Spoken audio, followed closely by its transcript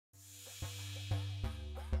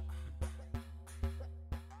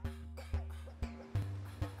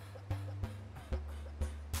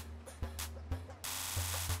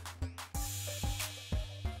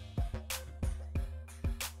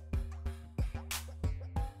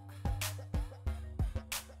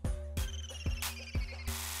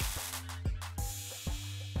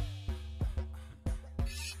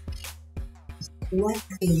What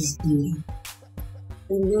is beauty?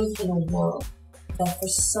 We live in a world that for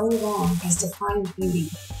so long has defined beauty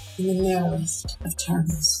in the narrowest of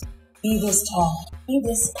terms. Be this tall, be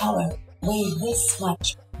this color, weigh this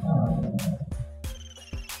much.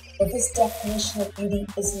 But this definition of beauty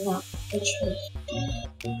is not the truth.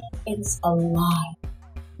 It's a lie,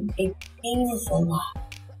 a painful lie.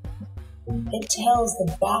 It tells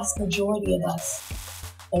the vast majority of us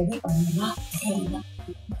that we are not good enough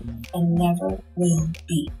and never will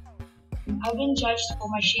be. I've been judged for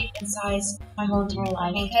my shape and size my whole entire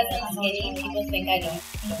life. Because I'm skinny, people think I don't.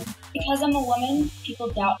 Because I'm a woman, people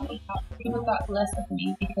doubt me. People thought less of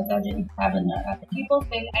me because I didn't have enough. People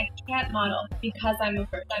think I can't model because I'm a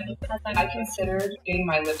person. I considered getting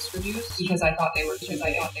my lips reduced because I thought they were too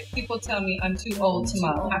big. People tell me I'm too old to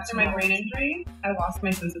model. After my brain injury, I lost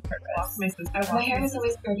my sense of purpose. My hair was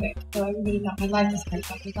always perfect, so I really thought my life was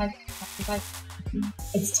perfect.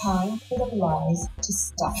 It's time for the lies to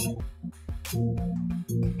stop.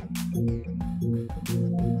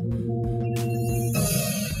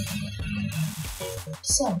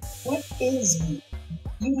 So, what is beauty?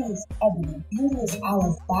 Beauty is ebony. Beauty is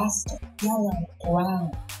alabaster, yellow,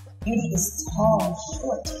 brown. Beauty is tall,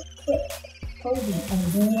 short, thick, curvy,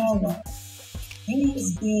 and narrow. Beauty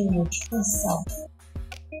is being your true self.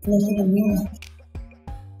 Look in the mirror.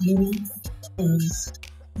 Beauty is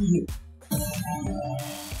you.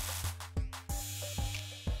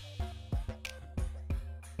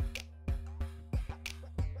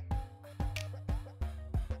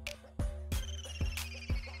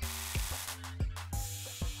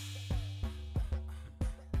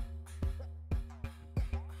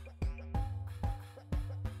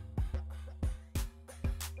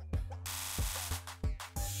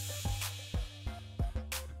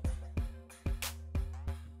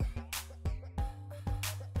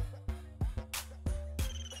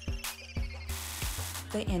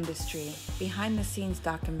 The industry, behind-the-scenes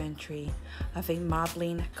documentary of a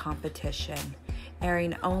modeling competition,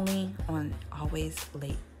 airing only on Always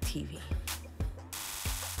Late TV.